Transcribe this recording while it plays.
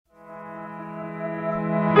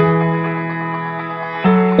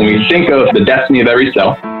When we think of the destiny of every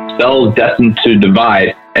cell is destined to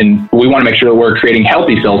divide, and we want to make sure that we're creating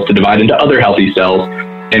healthy cells to divide into other healthy cells.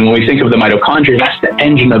 And when we think of the mitochondria, that's the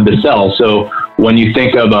engine of the cell. So when you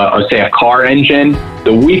think of, say, a car engine,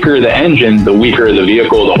 the weaker the engine, the weaker the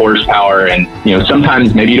vehicle, the horsepower. And,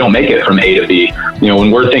 sometimes maybe you don't make it from A to B.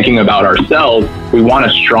 When we're thinking about our cells, we want a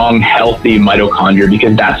strong, healthy mitochondria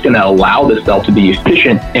because that's going to allow the cell to be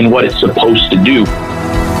efficient in what it's supposed to do.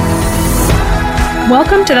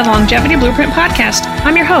 Welcome to the Longevity Blueprint Podcast.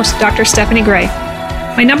 I'm your host, Dr. Stephanie Gray.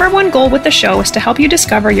 My number one goal with the show is to help you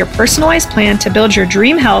discover your personalized plan to build your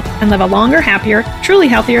dream health and live a longer, happier, truly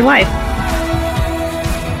healthier life.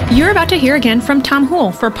 You're about to hear again from Tom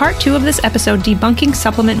Houle for part 2 of this episode, Debunking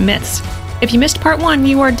Supplement Myths. If you missed part 1,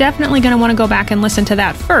 you are definitely going to want to go back and listen to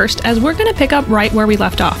that first, as we're going to pick up right where we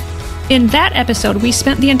left off. In that episode, we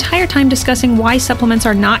spent the entire time discussing why supplements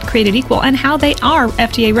are not created equal and how they are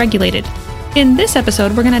FDA regulated. In this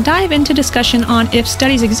episode, we're going to dive into discussion on if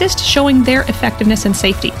studies exist showing their effectiveness and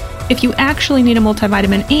safety, if you actually need a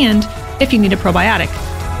multivitamin, and if you need a probiotic.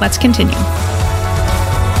 Let's continue.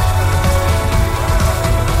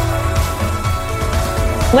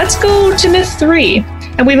 Let's go to myth 3.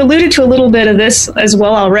 And we've alluded to a little bit of this as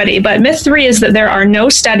well already, but myth 3 is that there are no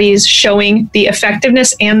studies showing the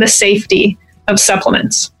effectiveness and the safety of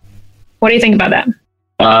supplements. What do you think about that?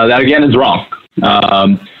 That again is wrong.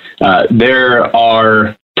 There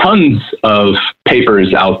are tons of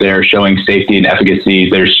papers out there showing safety and efficacy.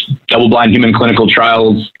 There's double-blind human clinical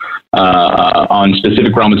trials on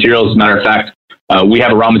specific raw materials. As a matter of fact, we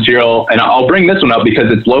have a raw material, and I'll bring this one up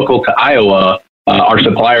because it's local to Iowa. Our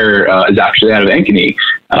supplier is actually out of Ankeny,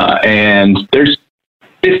 and there's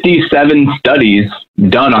 57 studies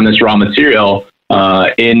done on this raw material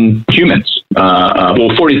in humans.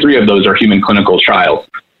 43 of those are human clinical trials,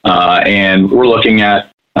 and we're looking at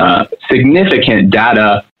significant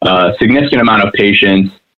data, significant amount of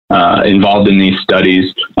patients involved in these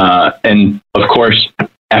studies. And of course,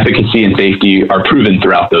 efficacy and safety are proven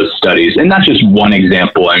throughout those studies. And that's just one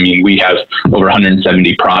example. I mean, we have over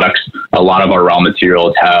 170 products. A lot of our raw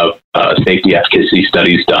materials have safety efficacy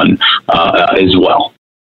studies done as well.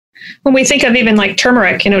 When we think of even like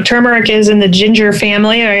turmeric, turmeric is in the ginger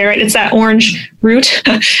family, right? It's that orange root.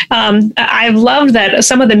 I've loved that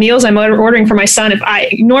some of the meals I'm ordering for my son,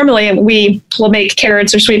 normally we will make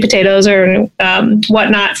carrots or sweet potatoes or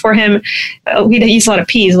whatnot for him. He eats a lot of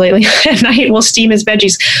peas lately. At night, we'll steam his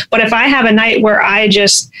veggies. But if I have a night where I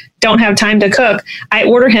just don't have time to cook, I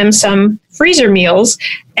order him some freezer meals.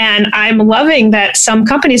 And I'm loving that some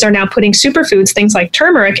companies are now putting superfoods, things like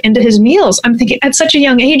turmeric, into his meals. I'm thinking at such a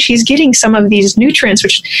young age, he's getting some of these nutrients,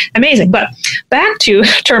 which is amazing. But back to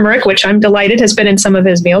turmeric, which I'm delighted has been in some of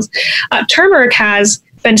his meals. Turmeric has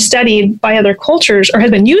been studied by other cultures or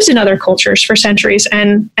has been used in other cultures for centuries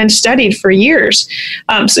and studied for years.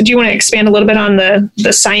 So do you want to expand a little bit on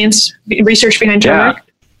the science research behind turmeric? Yeah.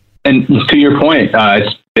 And to your point,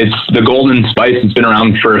 it's the golden spice. It's been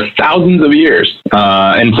around for thousands of years.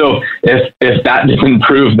 And so if that doesn't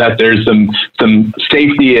prove that there's some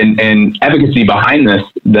safety and efficacy behind this,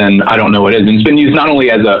 then I don't know what is. And it's been used not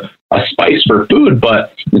only as a spice for food,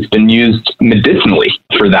 but it's been used medicinally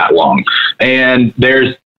for that long. And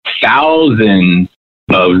there's thousands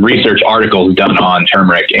of research articles done on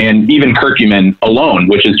turmeric and even curcumin alone,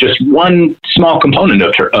 which is just one small component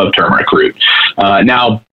of turmeric root.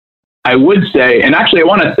 Now, I would say, and actually I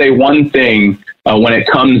want to say one thing when it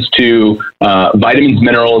comes to vitamins,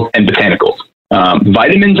 minerals, and botanicals.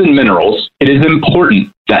 Vitamins and minerals, it is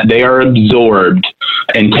important that they are absorbed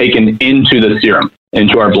and taken into the serum,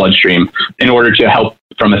 into our bloodstream, in order to help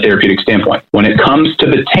from a therapeutic standpoint. When it comes to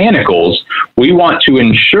botanicals, we want to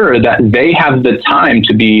ensure that they have the time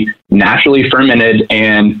to be naturally fermented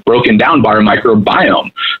and broken down by our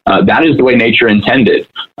microbiome. That is the way nature intended,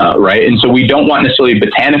 right? And so we don't want necessarily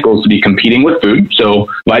botanicals to be competing with food. So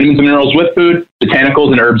vitamins and minerals with food,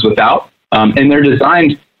 botanicals and herbs without. And they're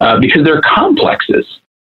designed because they're complexes,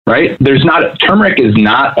 right? Turmeric is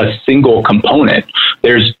not a single component.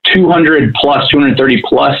 There's 230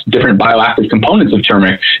 plus different bioactive components of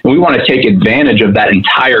turmeric, and we want to take advantage of that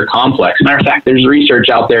entire complex. Matter of fact, there's research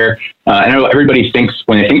out there. I know everybody thinks,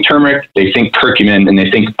 when they think turmeric, they think curcumin and they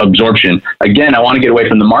think absorption. Again, I want to get away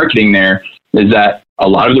from the marketing there, is that a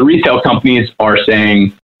lot of the retail companies are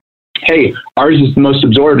saying, hey, ours is the most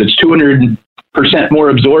absorbed. It's 200% more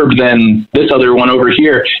absorbed than this other one over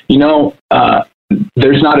here.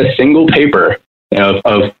 There's not a single paper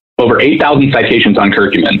of over 8,000 citations on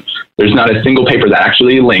curcumin. There's not a single paper that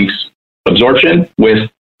actually links absorption with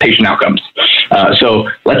patient outcomes. So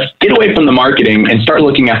let's get away from the marketing and start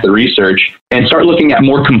looking at the research and start looking at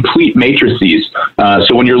more complete matrices.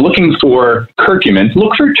 So when you're looking for curcumin,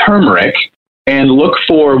 look for turmeric and look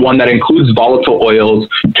for one that includes volatile oils,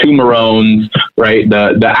 tumerones, right?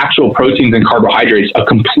 The actual proteins and carbohydrates, a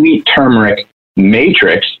complete turmeric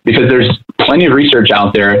matrix, because there's plenty of research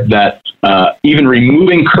out there that even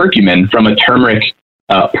removing curcumin from a turmeric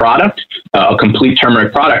product, a complete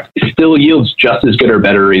turmeric product, still yields just as good or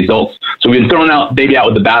better results. So we've been throwing baby out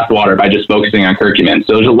with the bathwater by just focusing on curcumin.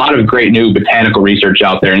 So there's a lot of great new botanical research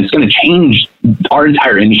out there, and it's going to change our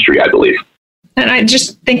entire industry, I believe. And I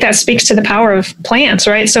just think that speaks to the power of plants,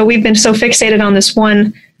 right? So we've been so fixated on this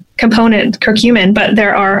one component, curcumin, but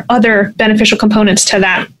there are other beneficial components to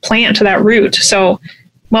that plant, to that root. So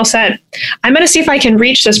well said. I'm going to see if I can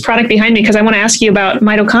reach this product behind me, because I want to ask you about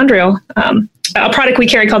mitochondrial, a product we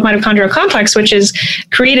carry called Mitochondrial Complex, which is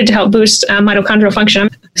created to help boost mitochondrial function.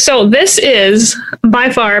 So this is by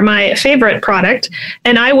far my favorite product,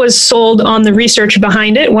 and I was sold on the research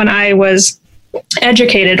behind it when I was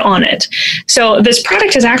educated on it. So this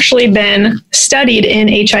product has actually been studied in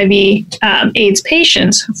HIV AIDS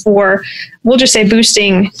patients for, we'll just say,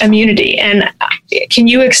 boosting immunity. And can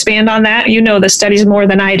you expand on that? You know the studies more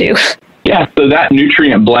than I do. Yeah, so that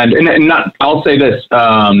nutrient blend, and not, I'll say this,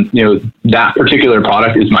 that particular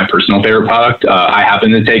product is my personal favorite product. I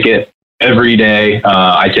happen to take it every day.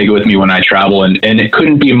 I take it with me when I travel, and it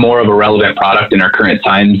couldn't be more of a relevant product in our current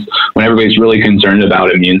times when everybody's really concerned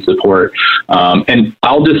about immune support. And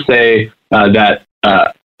I'll just say that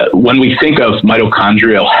when we think of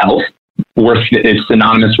mitochondrial health, it's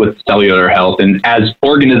synonymous with cellular health. And as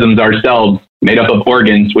organisms ourselves, made up of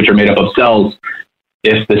organs, which are made up of cells,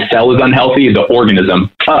 if the cell is unhealthy, the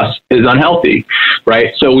organism, us, is unhealthy,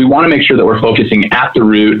 right? So we want to make sure that we're focusing at the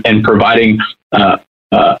root and providing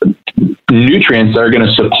nutrients that are going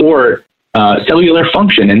to support cellular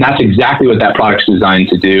function. And that's exactly what that product's designed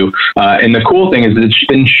to do. And the cool thing is that it's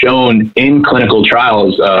been shown in clinical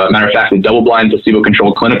trials. Matter of fact, a double-blind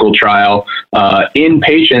placebo-controlled clinical trial in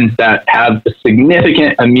patients that have a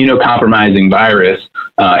significant immunocompromising virus,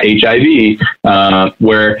 HIV,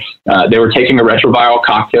 where they were taking a retroviral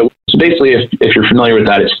cocktail. So basically, if you're familiar with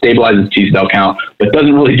that, it stabilizes T cell count, but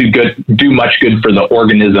doesn't really do much good for the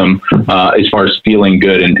organism as far as feeling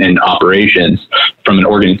good and operations from an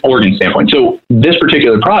organ standpoint. So this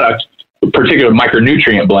particular product, particular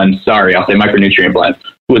micronutrient blend,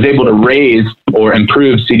 was able to raise or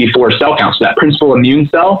improve CD4 cell count. So that principal immune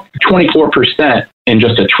cell, 24% in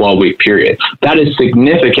just a 12-week period. That is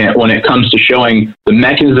significant when it comes to showing the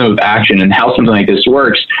mechanism of action and how something like this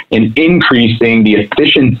works in increasing the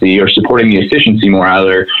efficiency, or supporting the efficiency more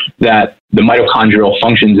rather, that the mitochondrial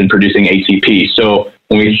functions in producing ATP. So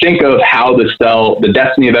when we think of how the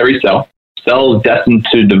destiny of every cell is destined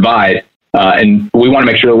to divide, and we want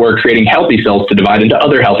to make sure that we're creating healthy cells to divide into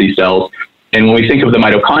other healthy cells. And when we think of the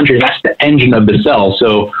mitochondria, that's the engine of the cell.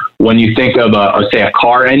 So when you think of, say, a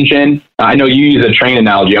car engine, I know you use a train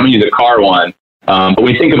analogy. I'm going to use a car one. But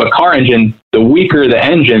when you think of a car engine, the weaker the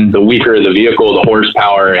engine, the weaker the vehicle, the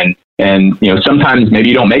horsepower. And sometimes maybe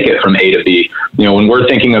you don't make it from A to B. When we're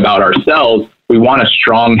thinking about our cells, we want a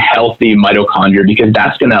strong, healthy mitochondria, because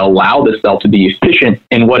that's going to allow the cell to be efficient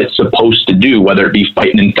in what it's supposed to do, whether it be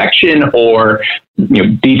fight an infection or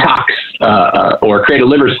detox or create a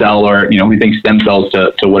liver cell, or we think stem cells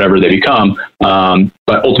to whatever they become,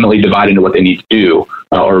 but ultimately divide into what they need to do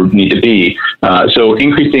or need to be. So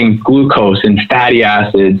increasing glucose and fatty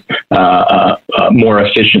acids more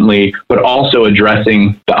efficiently, but also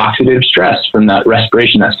addressing the oxidative stress from that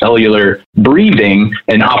respiration, that cellular breathing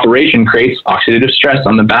and operation creates oxidative stress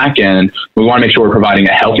on the back end. We want to make sure we're providing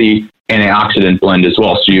a healthy antioxidant blend as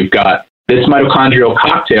well. So you've got this mitochondrial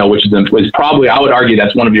cocktail, which was probably, I would argue,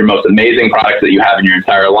 that's one of your most amazing products that you have in your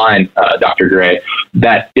entire line, Dr. Gray,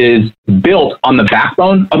 that is built on the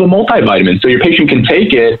backbone of a multivitamin. So your patient can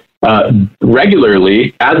take it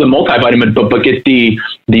regularly as a multivitamin, but get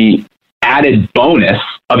the added bonus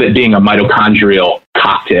of it being a mitochondrial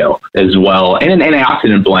cocktail as well, and an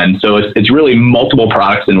antioxidant blend. So it's really multiple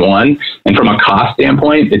products in one. And from a cost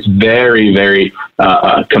standpoint, it's very, very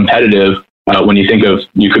competitive. When you think of,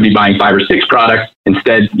 you could be buying 5 or 6 products.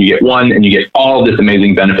 Instead, you get one and you get all this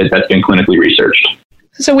amazing benefit that's been clinically researched.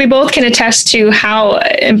 So we both can attest to how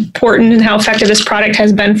important and how effective this product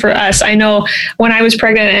has been for us. I know when I was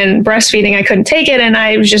pregnant and breastfeeding, I couldn't take it, and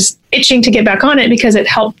I was just itching to get back on it because it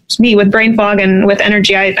helps me with brain fog and with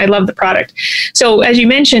energy. I love the product. So as you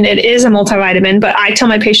mentioned, it is a multivitamin, but I tell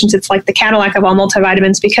my patients it's like the Cadillac of all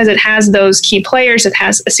multivitamins because it has those key players. It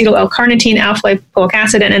has acetyl L-carnitine, alpha-lipoic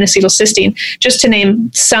acid, and acetylcysteine, just to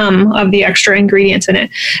name some of the extra ingredients in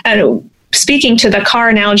it. And speaking to the car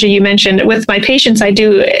analogy you mentioned, with my patients, I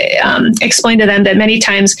do explain to them that many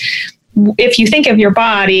times, if you think of your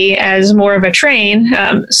body as more of a train,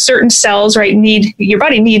 certain cells, right, your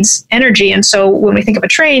body needs energy. And so when we think of a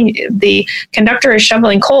train, the conductor is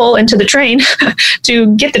shoveling coal into the train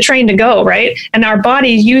to get the train to go, right? And our body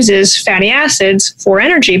uses fatty acids for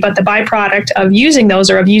energy, but the byproduct of using those,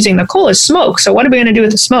 or of using the coal, is smoke. So what are we going to do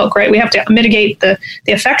with the smoke, right? We have to mitigate the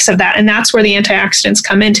effects of that. And that's where the antioxidants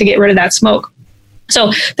come in to get rid of that smoke.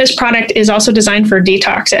 So this product is also designed for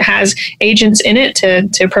detox. It has agents in it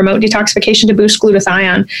to promote detoxification, to boost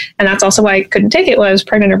glutathione. And that's also why I couldn't take it while I was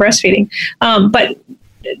pregnant or breastfeeding. But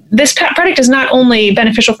this product is not only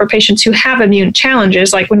beneficial for patients who have immune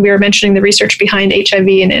challenges, like when we were mentioning the research behind HIV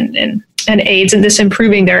and AIDS, and this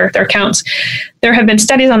improving their counts. There have been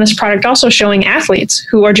studies on this product also showing athletes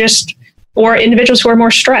who are or individuals who are more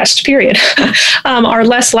stressed, period, are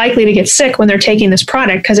less likely to get sick when they're taking this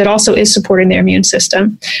product, because it also is supporting their immune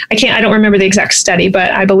system. I don't remember the exact study, but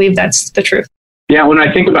I believe that's the truth. Yeah, when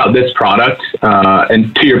I think about this product,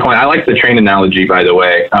 and to your point, I like the train analogy, by the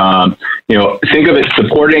way. Think of it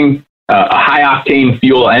supporting a high octane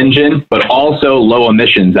fuel engine, but also low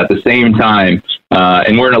emissions at the same time.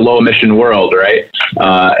 And we're in a low emission world, right?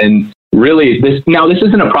 And really, this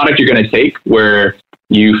isn't a product you're going to take where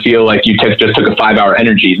you feel like you just took a 5-hour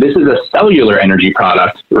energy. This is a cellular energy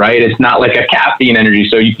product, right? It's not like a caffeine energy.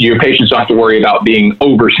 So your patients don't have to worry about being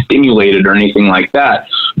overstimulated or anything like that.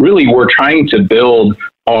 Really, we're trying to build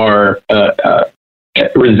our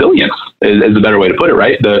resilience is a better way to put it,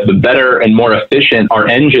 right? The better and more efficient our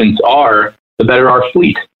engines are, the better our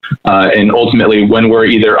fleet. And ultimately, when we're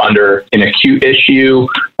either under an acute issue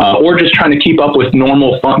or just trying to keep up with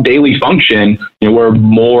normal daily function, we're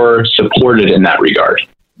more supported in that regard.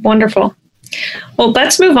 Wonderful. Well,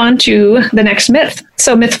 let's move on to the next myth.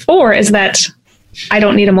 So myth 4 is that I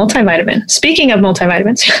don't need a multivitamin. Speaking of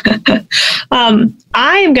multivitamins,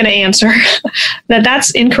 I am going to answer that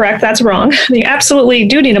that's incorrect. That's wrong. You absolutely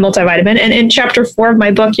do need a multivitamin. And in chapter 4 of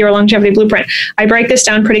my book, Your Longevity Blueprint, I break this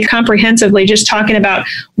down pretty comprehensively, just talking about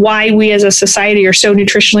why we as a society are so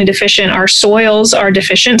nutritionally deficient. Our soils are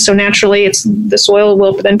deficient. So naturally, the soil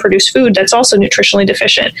will then produce food that's also nutritionally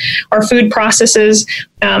deficient. Our food processes,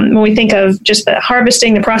 when we think of just the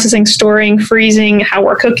harvesting, the processing, storing, freezing, how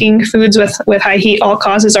we're cooking foods with high heat, all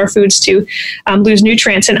causes our foods to lose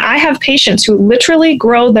nutrients. And I have patients who literally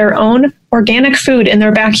grow their own organic food in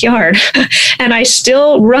their backyard. And I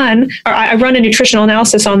still run a nutritional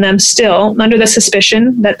analysis on them still, under the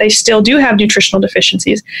suspicion that they still do have nutritional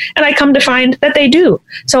deficiencies. And I come to find that they do.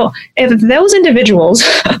 So if those individuals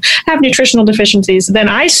have nutritional deficiencies, then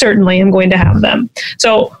I certainly am going to have them.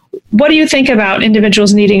 So what do you think about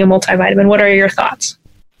individuals needing a multivitamin? What are your thoughts?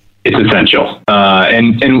 It's essential.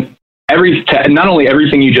 And not only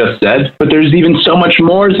everything you just said, but there's even so much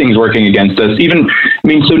more things working against us.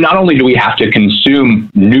 So not only do we have to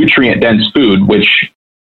consume nutrient-dense food, which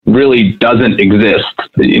really doesn't exist,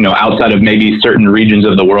 outside of maybe certain regions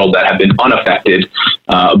of the world that have been unaffected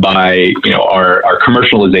by, our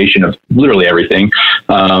commercialization of literally everything.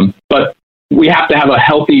 But we have to have a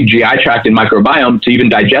healthy GI tract and microbiome to even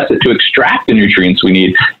digest it, to extract the nutrients we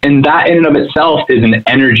need. And that in and of itself is an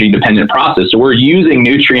energy dependent process. So we're using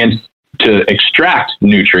nutrients to extract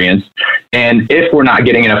nutrients. And if we're not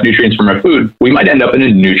getting enough nutrients from our food, we might end up in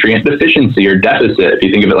a nutrient deficiency or deficit. If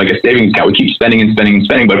you think of it like a savings account, we keep spending and spending and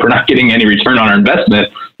spending, but if we're not getting any return on our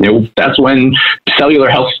investment, that's when cellular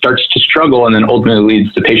health starts to struggle, and then ultimately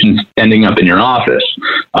leads to patients ending up in your office.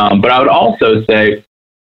 But I would also say,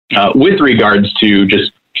 with regards to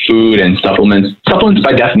just food and supplements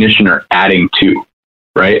by definition are adding to,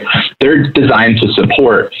 right? They're designed to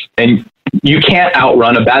support, and you can't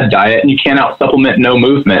outrun a bad diet, and you can't out-supplement no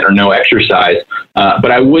movement or no exercise. But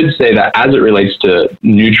I would say that as it relates to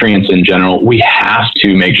nutrients in general, we have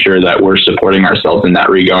to make sure that we're supporting ourselves in that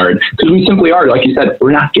regard, because we simply are, like you said,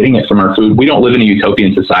 we're not getting it from our food. We don't live in a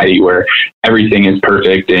utopian society where everything is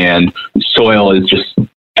perfect and soil is just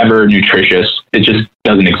ever nutritious. It just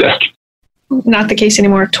doesn't exist. Not the case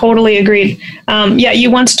anymore. Totally agreed.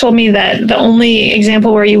 You once told me that the only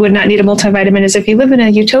example where you would not need a multivitamin is if you live in a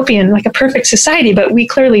utopian, like a perfect society, but we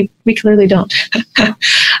clearly don't.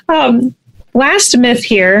 Last myth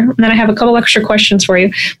here, and then I have a couple extra questions for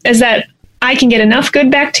you, is that I can get enough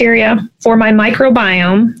good bacteria for my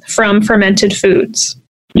microbiome from fermented foods.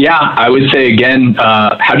 Yeah, I would say again,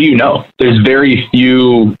 how do you know? There's very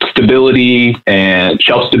few stability and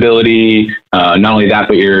shelf stability. Not only that,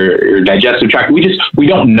 but your digestive tract. We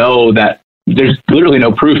don't know that. There's literally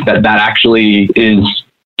no proof that actually is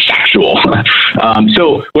factual.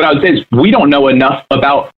 So what I would say is we don't know enough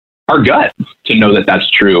about our gut to know that that's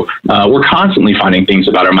true. We're constantly finding things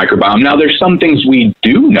about our microbiome. Now, there's some things we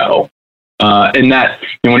do know, in that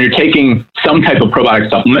when you're taking some type of probiotic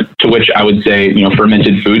supplement, to which I would say,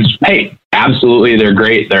 fermented foods, hey, absolutely, they're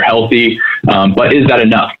great, they're healthy, but is that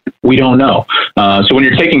enough? We don't know. So when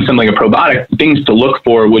you're taking something like a probiotic, things to look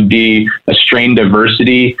for would be a strain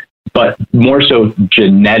diversity, but more so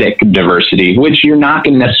genetic diversity, which you're not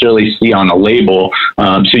going to necessarily see on a label.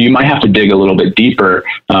 So you might have to dig a little bit deeper.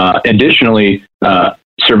 Additionally,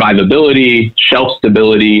 survivability, shelf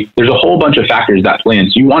stability, there's a whole bunch of factors that play in.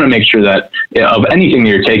 So you want to make sure that of anything that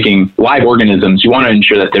you're taking, live organisms, you want to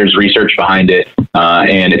ensure that there's research behind it,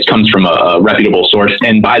 and it comes from a reputable source.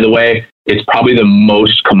 And by the way, it's probably the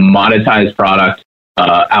most commoditized product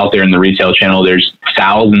out there in the retail channel. There's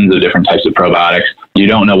thousands of different types of probiotics. You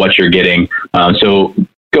don't know what you're getting. So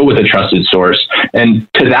go with a trusted source. And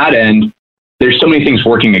to that end, there's so many things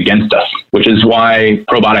working against us, which is why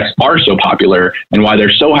probiotics are so popular and why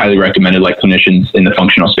they're so highly recommended, like clinicians in the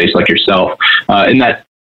functional space like yourself, in that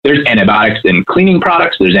there's antibiotics in cleaning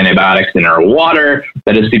products. There's antibiotics in our water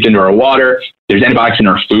that is seeped into our water. There's antibiotics in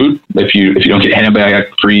our food. If you don't get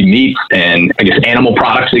antibiotic-free meats and I guess animal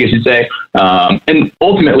products, I guess you'd say, and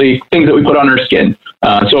ultimately things that we put on our skin.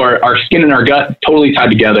 So our skin and our gut totally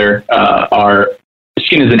tied together. Our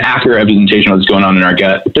skin is an accurate representation of what's going on in our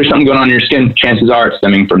gut. If there's something going on in your skin, chances are it's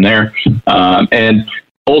stemming from there. And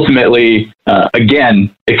ultimately,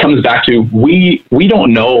 again, it comes back to we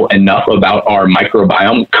don't know enough about our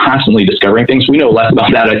microbiome, constantly discovering things. We know less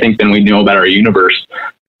about that, I think, than we know about our universe.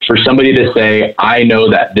 For somebody to say, I know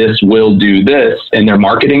that this will do this, and they're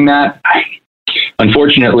marketing that,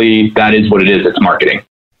 unfortunately, that is what it is. It's marketing.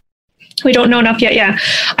 We don't know enough yet. Yeah.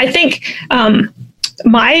 I think,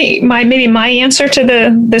 my answer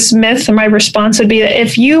to this myth, or my response would be that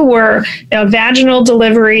if you were vaginal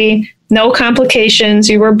delivery, no complications,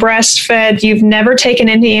 you were breastfed, you've never taken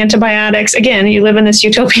any antibiotics, again, you live in this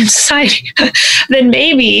utopian society, then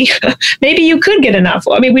maybe you could get enough.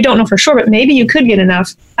 Well, I mean, we don't know for sure, but maybe you could get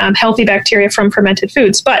enough healthy bacteria from fermented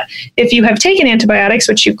foods. But if you have taken antibiotics,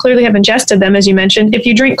 which you clearly have ingested them, as you mentioned, if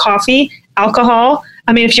you drink coffee, alcohol,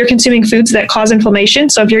 I mean, if you're consuming foods that cause inflammation,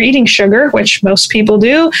 so if you're eating sugar, which most people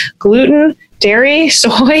do, gluten, dairy,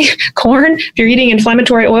 soy, corn, if you're eating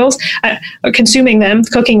inflammatory oils, consuming them,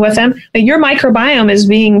 cooking with them, your microbiome is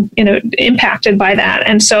being impacted by that.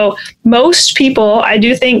 And so most people, I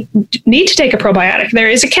do think, need to take a probiotic. There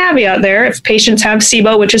is a caveat there. If patients have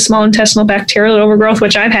SIBO, which is small intestinal bacterial overgrowth,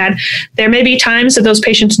 which I've had, there may be times that those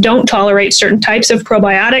patients don't tolerate certain types of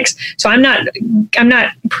probiotics. So I'm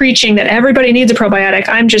not preaching that everybody needs a probiotic.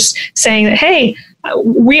 I'm just saying that, hey,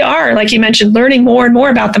 we are, like you mentioned, learning more and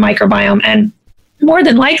more about the microbiome, and more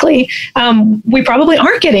than likely, we probably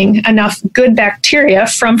aren't getting enough good bacteria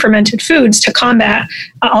from fermented foods to combat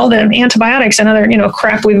all the antibiotics and other,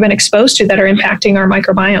 crap we've been exposed to that are impacting our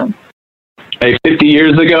microbiome. 50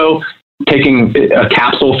 years ago, taking a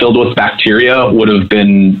capsule filled with bacteria would have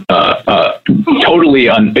been totally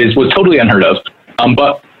unheard of.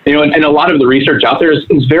 But and a lot of the research out there is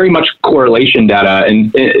very much correlation data,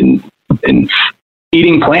 and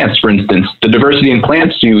eating plants, for instance, the diversity in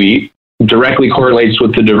plants you eat directly correlates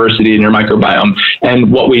with the diversity in your microbiome. And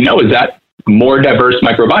what we know is that more diverse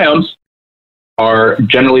microbiomes are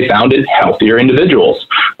generally found in healthier individuals.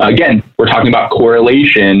 Again, we're talking about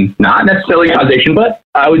correlation, not necessarily causation, but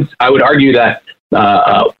I would argue that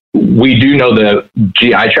we do know the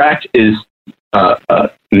GI tract is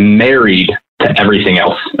married to everything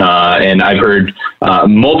else. And I've heard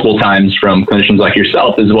multiple times from clinicians like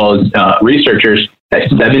yourself, as well as researchers, that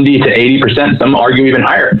 70 to 80%, some argue even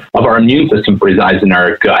higher, of our immune system resides in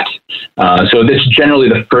our gut. So this is generally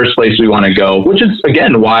the first place we want to go, which is,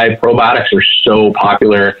 again, why probiotics are so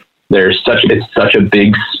popular. It's such a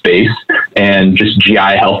big space, and just GI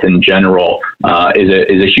health in general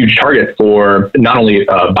is a huge target for not only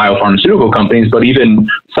biopharmaceutical companies, but even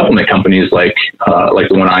supplement companies like the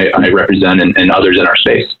one I represent and others in our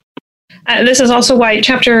space. This is also why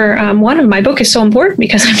chapter 1 of my book is so important,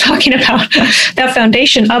 because I'm talking about that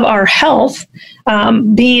foundation of our health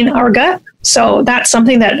being our gut. So that's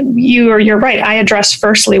something that you're right. I address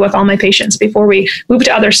firstly with all my patients. Before we move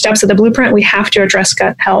to other steps of the blueprint, we have to address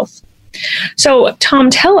gut health. So Tom,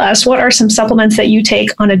 tell us, what are some supplements that you take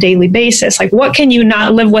on a daily basis? Like, what can you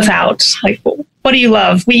not live without? Like, what do you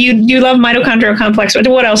love? You love mitochondrial complex, but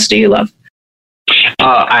what else do you love?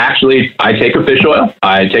 I take a fish oil.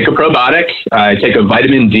 I take a probiotic. I take a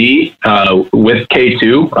vitamin D with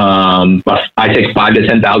K2. I take 5 to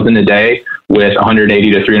 10,000 a day with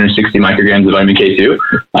 180 to 360 micrograms of vitamin K2,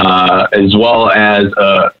 as well as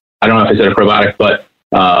I don't know if I said a probiotic, but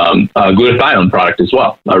a glutathione product as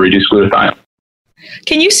well, a reduced glutathione.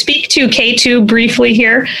 Can you speak to K2 briefly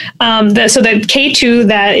here? So the K2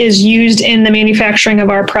 that is used in the manufacturing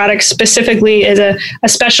of our products specifically is a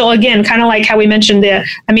special, again, kind of like how we mentioned the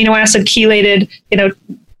amino acid chelated,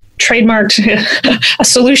 trademarked a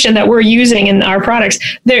solution that we're using in our products.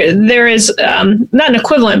 There is not an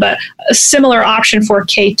equivalent, but a similar option for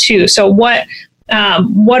K2. So what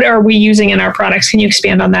are we using in our products? Can you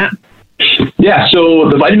expand on that? Yeah, so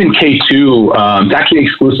the vitamin K2 is actually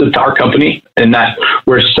exclusive to our company in that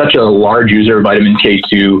we're such a large user of vitamin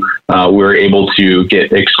K2. We're able to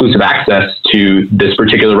get exclusive access to this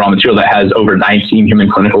particular raw material that has over 19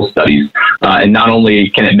 human clinical studies. And not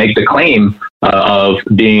only can it make the claim of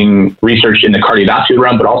being researched in the cardiovascular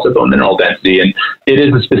realm, but also bone mineral density. And it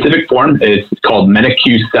is a specific form. It's called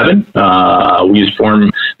MENAQ7. We use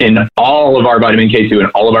form in all of our vitamin K2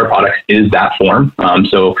 and all of our products is that form.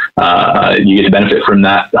 So you get to benefit from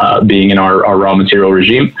that being in our raw material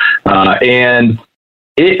regime. And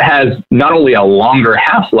it has not only a longer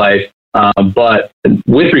half-life, but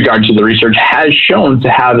with regard to the research, has shown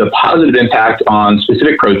to have a positive impact on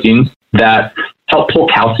specific proteins that help pull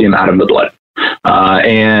calcium out of the blood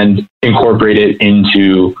and incorporate it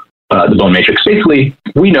into the bone matrix. Basically,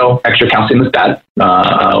 we know extra calcium is bad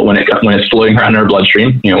when it's floating around in our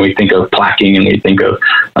bloodstream. We think of plaquing and we think of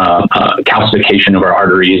calcification of our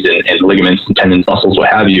arteries and ligaments and tendons, muscles, what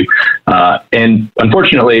have you. And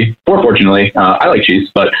unfortunately, or fortunately, I like cheese,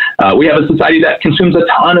 but we have a society that consumes a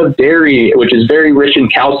ton of dairy, which is very rich in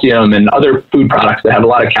calcium, and other food products that have a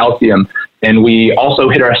lot of calcium. And we also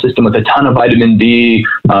hit our system with a ton of vitamin D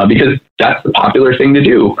because that's the popular thing to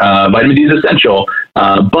do. Vitamin D is essential.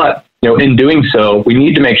 But in doing so, we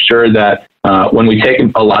need to make sure that when we take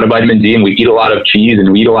a lot of vitamin D and we eat a lot of cheese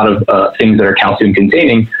and we eat a lot of things that are calcium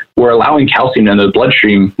containing, we're allowing calcium into the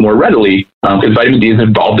bloodstream more readily because vitamin D is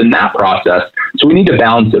involved in that process. So we need to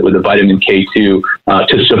balance it with a vitamin K2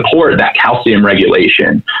 to support that calcium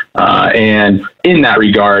regulation. And in that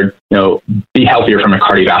regard, be healthier from a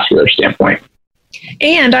cardiovascular standpoint.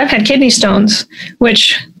 And I've had kidney stones,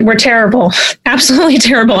 which were terrible, absolutely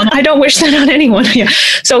terrible. And I don't wish that on anyone. Yeah.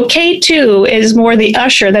 So K2 is more the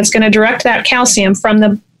usher that's going to direct that calcium from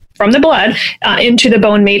the blood into the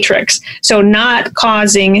bone matrix. So not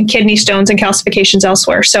causing kidney stones and calcifications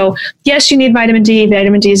elsewhere. So yes, you need vitamin D.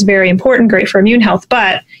 Vitamin D is very important, great for immune health,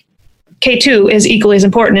 but K2 is equally as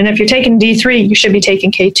important. And if you're taking D3, you should be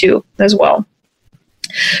taking K2 as well.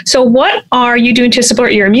 So what are you doing to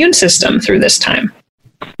support your immune system through this time?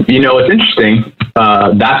 It's interesting.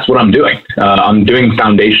 That's what I'm doing. I'm doing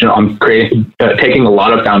foundational. I'm taking a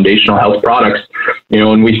lot of foundational health products.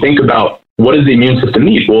 When we think about what does the immune system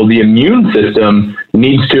need? Well, the immune system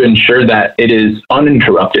needs to ensure that it is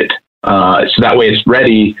uninterrupted. So that way it's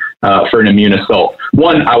ready for an immune assault.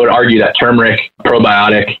 One, I would argue that turmeric,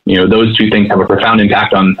 probiotic, those two things have a profound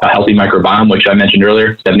impact on a healthy microbiome, which I mentioned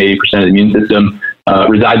earlier. 70-80% of the immune system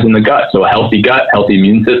resides in the gut. So a healthy gut, healthy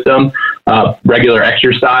immune system, regular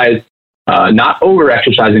exercise, not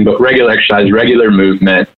over-exercising, but regular exercise, regular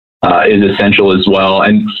movement is essential as well.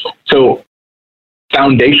 And so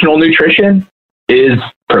foundational nutrition is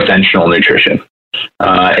preventional nutrition.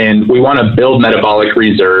 And we want to build metabolic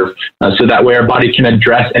reserve so that way our body can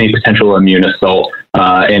address any potential immune assault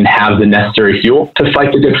and have the necessary fuel to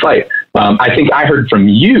fight the good fight. I think I heard from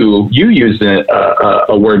you used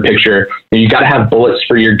a word picture, you got to have bullets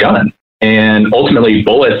for your gun. And ultimately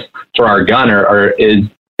bullets for our gun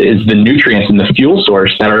is the nutrients and the fuel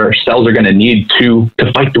source that our cells are going to need to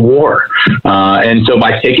fight the war. And so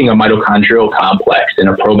by taking a mitochondrial complex and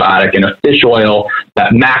a probiotic and a fish oil,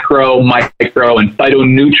 that macro, micro, and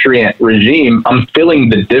phytonutrient regime, I'm filling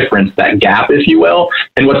the difference, that gap, if you will,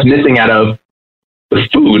 and what's missing out of the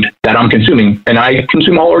food that I'm consuming. And I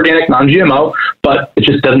consume all organic, non-GMO, but it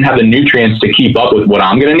just doesn't have the nutrients to keep up with what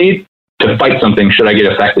I'm going to need to fight something should I get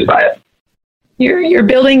affected by it. You're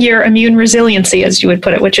building your immune resiliency, as you would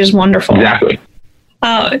put it, which is wonderful. Exactly.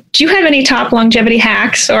 Do you have any top longevity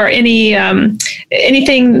hacks or anything?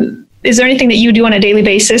 Is there anything that you do on a daily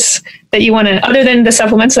basis that you want to, other than the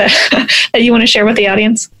supplements that you want to share with the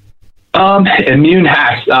audience? Immune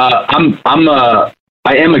hacks.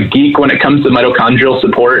 I am a geek when it comes to mitochondrial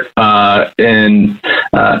support.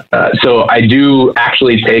 So I do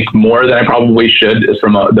actually take more than I probably should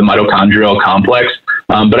from the mitochondrial complex.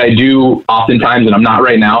 But I do oftentimes, and I'm not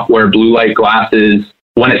right now, wear blue light glasses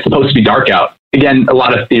when it's supposed to be dark out. Again, a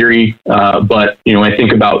lot of theory, but when I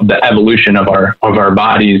think about the evolution of our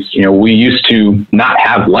bodies, we used to not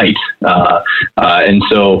have light, and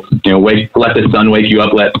so let the sun wake you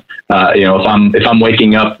up. If I'm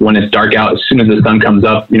waking up when it's dark out, as soon as the sun comes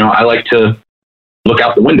up, I like to look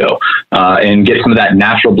out the window and get some of that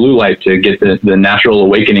natural blue light to get the natural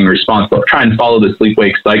awakening response. But try and follow the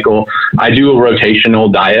sleep-wake cycle. I do a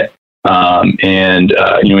rotational diet. When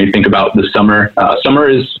you think about the summer, summer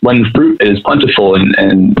is when fruit is plentiful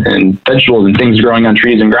and vegetables and things growing on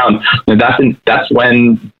trees and ground. And that's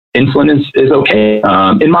when insulin is okay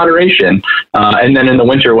in moderation. And then in the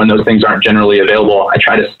winter, when those things aren't generally available, I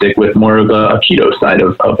try to stick with more of a keto side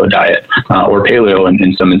of a diet or paleo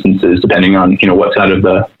in some instances, depending on what side of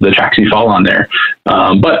the tracks you fall on there.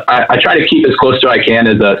 But I try to keep as close to I can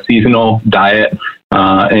as a seasonal diet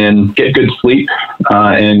and get good sleep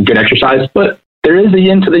and good exercise. But there is a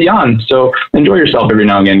yin to the yang, so enjoy yourself every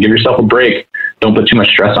now and again. Give yourself a break. Don't put too much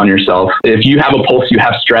stress on yourself. If you have a pulse, you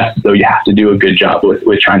have stress, so you have to do a good job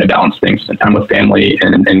with trying to balance things, spend time with family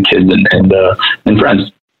and kids and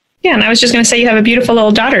friends. Yeah, and I was just going to say you have a beautiful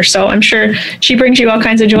little daughter, so I'm sure she brings you all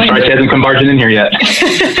kinds of joy. Sorry, she hasn't come barging in here yet.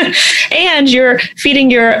 And you're feeding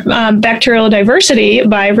your bacterial diversity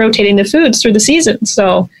by rotating the foods through the season.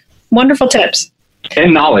 So wonderful tips.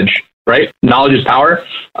 And knowledge, right? Knowledge is power.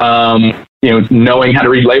 Knowing how to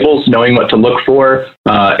read labels, knowing what to look for.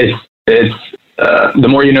 It's the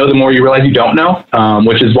more you know, the more you realize you don't know,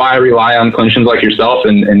 which is why I rely on clinicians like yourself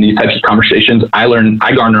and these types of conversations. I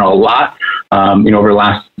garner a lot, over the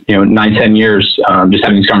last, 9-10 years, just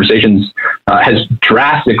having these conversations has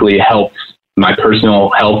drastically helped my personal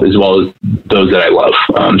health as well as those that I love.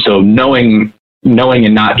 So knowing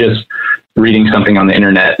and not just reading something on the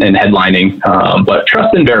internet and headlining, but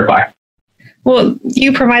trust and verify. Well,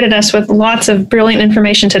 you provided us with lots of brilliant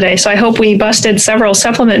information today, so I hope we busted several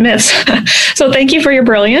supplement myths. So thank you for your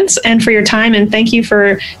brilliance and for your time, and thank you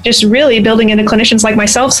for just really building into clinicians like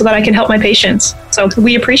myself so that I can help my patients. So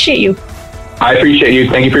we appreciate you. I appreciate you.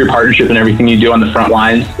 Thank you for your partnership and everything you do on the front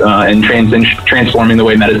lines and transforming the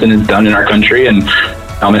way medicine is done in our country. And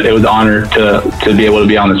it was an honor to be able to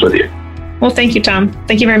be on this with you. Well, thank you, Tom.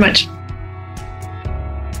 Thank you very much.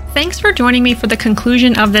 Thanks for joining me for the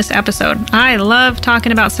conclusion of this episode. I love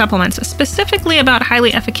talking about supplements, specifically about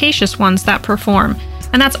highly efficacious ones that perform.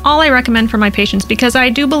 And that's all I recommend for my patients because I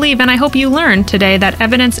do believe, and I hope you learned today, that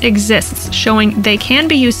evidence exists showing they can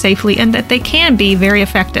be used safely and that they can be very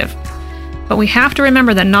effective. But we have to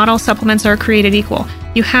remember that not all supplements are created equal.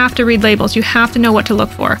 You have to read labels. You have to know what to look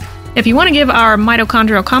for. If you want to give our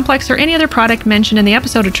mitochondrial complex or any other product mentioned in the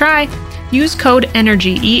episode a try, use code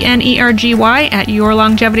ENERGY, ENERGY, at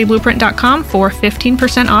yourlongevityblueprint.com for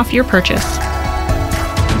 15% off your purchase.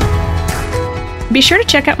 Be sure to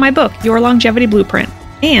check out my book, Your Longevity Blueprint.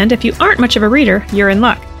 And if you aren't much of a reader, you're in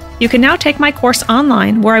luck. You can now take my course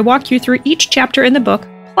online where I walk you through each chapter in the book.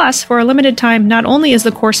 Plus, for a limited time, not only is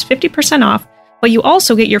the course 50% off, but you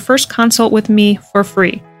also get your first consult with me for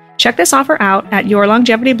free. Check this offer out at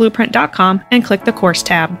yourlongevityblueprint.com and click the course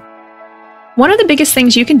tab. One of the biggest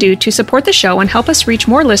things you can do to support the show and help us reach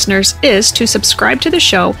more listeners is to subscribe to the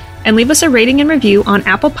show and leave us a rating and review on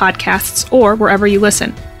Apple Podcasts or wherever you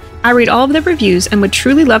listen. I read all of the reviews and would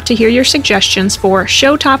truly love to hear your suggestions for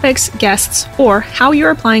show topics, guests, or how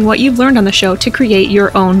you're applying what you've learned on the show to create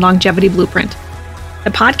your own longevity blueprint.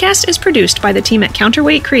 The podcast is produced by the team at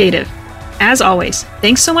Counterweight Creative. As always,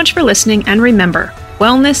 thanks so much for listening, and remember,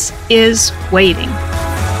 wellness is waiting.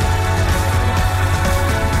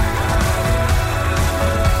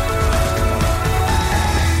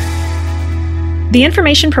 The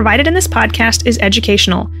information provided in this podcast is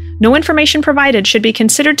educational. No information provided should be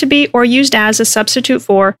considered to be or used as a substitute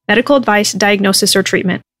for medical advice, diagnosis, or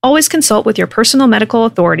treatment. Always consult with your personal medical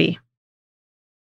authority.